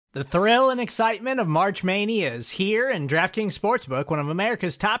The thrill and excitement of March Mania is here, and DraftKings Sportsbook, one of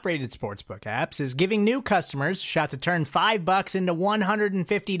America's top-rated sportsbook apps, is giving new customers a shot to turn $5 into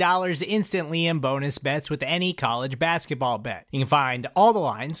 $150 instantly in bonus bets with any college basketball bet. You can find all the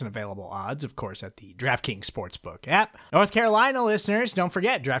lines and available odds, of course, at the DraftKings Sportsbook app. North Carolina listeners, don't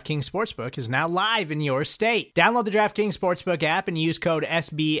forget, DraftKings Sportsbook is now live in your state. Download the DraftKings Sportsbook app and use code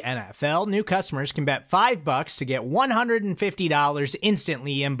SBNFL. New customers can bet $5 to get $150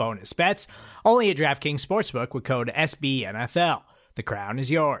 instantly in bonus bets, only at DraftKings Sportsbook with code SBNFL. The crown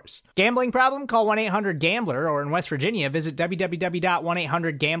is yours. Gambling problem? Call 1-800-GAMBLER, or in West Virginia, visit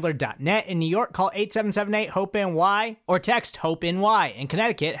www.1800gambler.net. In New York, call 877-8-HOPE-NY or text HOPE-NY. In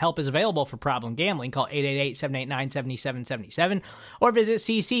Connecticut, help is available for problem gambling. Call 888-789-7777 or visit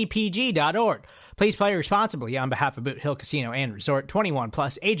ccpg.org. Please play responsibly on behalf of Boot Hill Casino and Resort. 21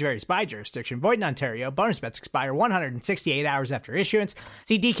 plus, age varies by jurisdiction. Void in Ontario. Bonus bets expire 168 hours after issuance.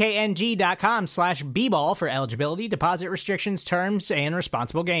 See dkng.com/bball for eligibility, deposit restrictions, terms, and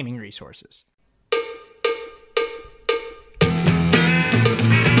responsible gaming resources.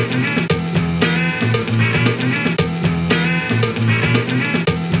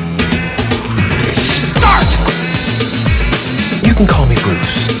 Start! You can call me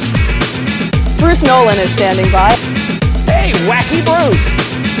Bruce. Bruce Nolan is standing by. Hey, Wacky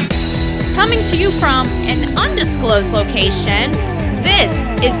Bruce! Coming to you from an undisclosed location, this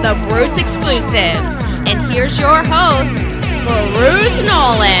is the Bruce Exclusive. And here's your host, Bruce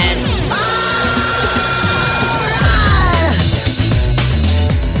Nolan.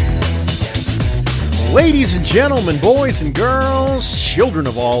 Ladies and gentlemen, boys and girls, children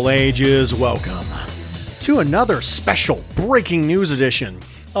of all ages, welcome to another special breaking news edition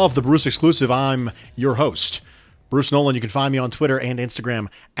of the Bruce Exclusive. I'm your host, Bruce Nolan. You can find me on Twitter and Instagram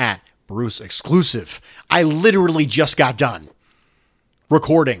at Bruce Exclusive. I literally just got done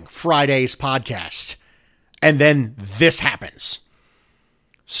recording Friday's podcast, and then this happens.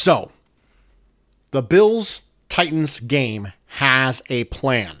 So, the Bills-Titans game has a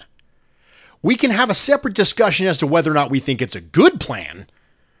plan. We can have a separate discussion as to whether or not we think it's a good plan,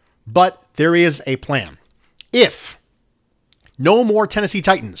 but there is a plan. If no more Tennessee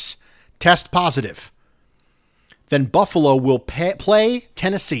Titans test positive, then Buffalo will play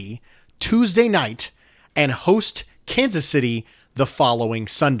Tennessee Tuesday night and host Kansas City the following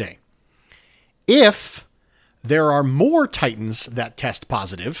Sunday. If there are more Titans that test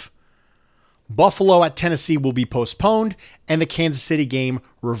positive, Buffalo at Tennessee will be postponed and the Kansas City game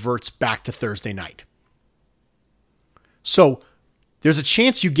reverts back to Thursday night. So there's a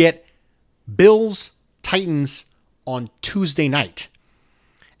chance you get Bills Titans on Tuesday night.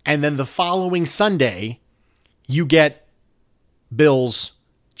 And then the following Sunday, you get Bills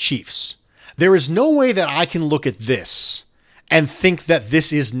Chiefs. There is no way that I can look at this and think that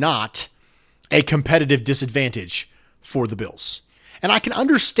this is not a competitive disadvantage for the Bills. And I can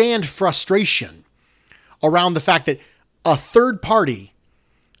understand frustration around the fact that a third party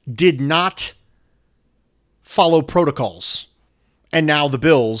did not follow protocols, and now the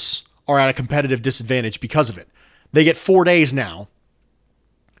Bills are at a competitive disadvantage because of it. They get 4 days now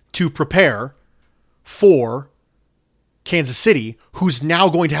to prepare for Kansas City, who's now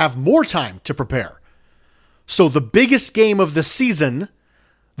going to have more time to prepare. So the biggest game of the season,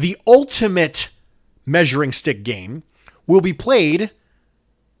 the ultimate measuring stick game, will be played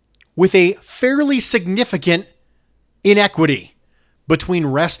with a fairly significant inequity between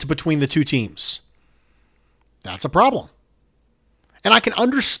the two teams. That's a problem. And I can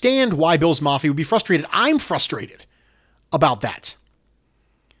understand why Bills Mafia would be frustrated. I'm frustrated about that.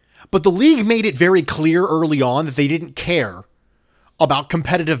 But the league made it very clear early on that they didn't care about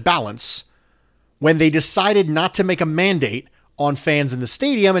competitive balance when they decided not to make a mandate on fans in the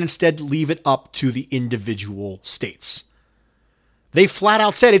stadium and instead leave it up to the individual states. They flat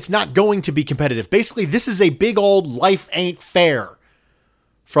out said it's not going to be competitive. Basically, this is a big old life ain't fair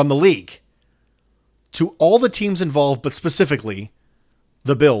from the league to all the teams involved, but specifically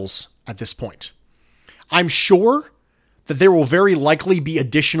the Bills at this point. I'm sure that there will very likely be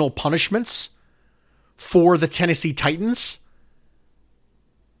additional punishments for the Tennessee Titans.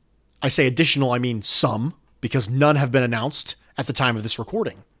 I say additional, I mean some, because none have been announced at the time of this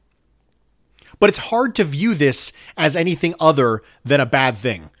recording. But it's hard to view this as anything other than a bad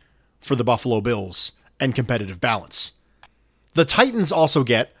thing for the Buffalo Bills and competitive balance. The Titans also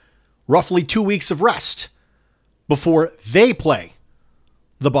get roughly 2 weeks of rest before they play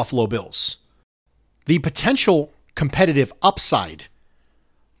the Buffalo Bills. The potential competitive upside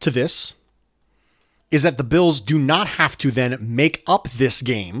to this is that the Bills do not have to then make up this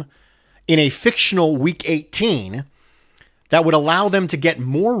game in a fictional Week 18 that would allow them to get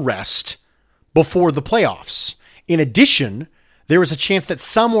more rest before the playoffs. In addition, there is a chance that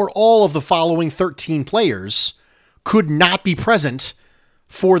some or all of the following 13 players could not be present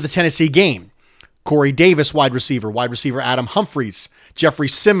for the Tennessee game. Corey Davis, wide receiver Adam Humphries, Jeffrey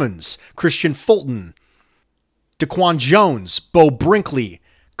Simmons, Christian Fulton, Daquan Jones, Bo Brinkley,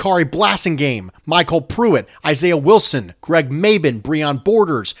 Kari Blasingame, Michael Pruitt, Isaiah Wilson, Greg Mabin, Breon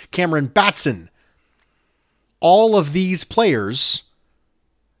Borders, Cameron Batson. All of these players,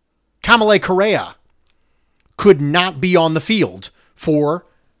 Kamale Correa, could not be on the field for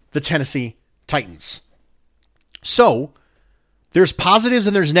the Tennessee Titans. So, there's positives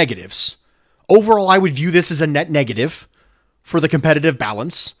and there's negatives. Overall, I would view this as a net negative for the competitive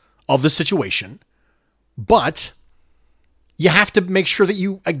balance of the situation. But you have to make sure that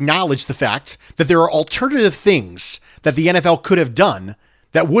you acknowledge the fact that there are alternative things that the NFL could have done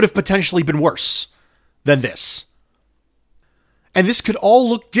that would have potentially been worse than this. And this could all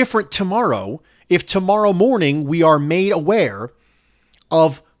look different tomorrow if tomorrow morning we are made aware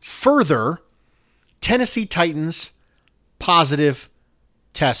of further Tennessee Titans positive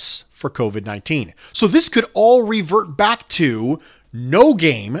tests for COVID-19. So this could all revert back to no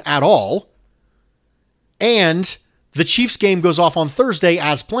game at all, and the Chiefs game goes off on Thursday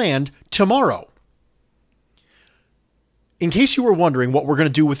as planned tomorrow. In case you were wondering what we're going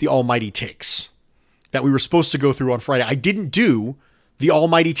to do with the Almighty Takes that we were supposed to go through on Friday, I didn't do the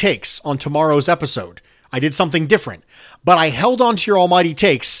Almighty Takes on tomorrow's episode. I did something different, but I held on to your Almighty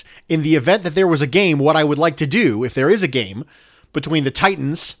Takes in the event that there was a game. What I would like to do, if there is a game between the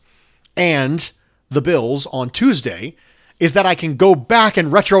Titans and the Bills on Tuesday, is that I can go back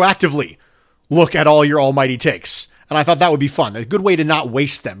and retroactively look at all your Almighty Takes. And I thought that would be fun. A good way to not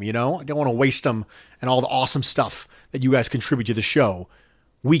waste them, you know? I don't want to waste them and all the awesome stuff that you guys contribute to the show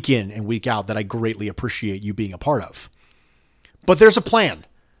week in and week out that I greatly appreciate you being a part of. But there's a plan.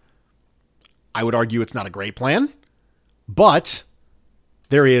 I would argue it's not a great plan, but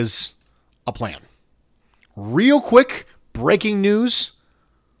there is a plan. Real quick breaking news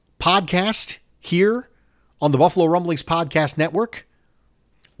podcast here on the Buffalo Rumblings Podcast Network.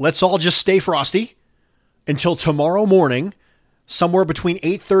 Let's all just stay frosty until tomorrow morning, somewhere between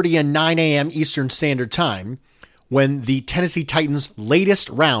 8:30 and 9 a.m. Eastern Standard Time, when the Tennessee Titans' latest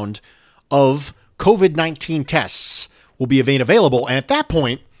round of COVID-19 tests will be made available. And at that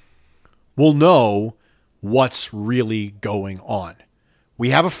point, we'll know what's really going on. We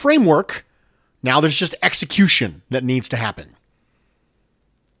have a framework. Now there's just execution that needs to happen.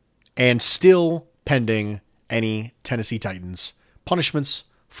 And still pending any Tennessee Titans punishments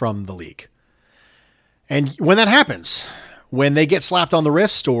from the league. And when that happens, when they get slapped on the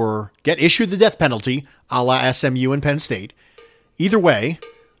wrist or get issued the death penalty, a la SMU and Penn State, either way,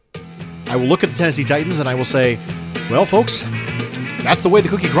 I will look at the Tennessee Titans and I will say, well, folks, that's the way the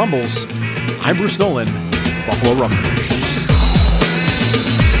cookie crumbles. I'm Bruce Nolan, Buffalo Rumblings.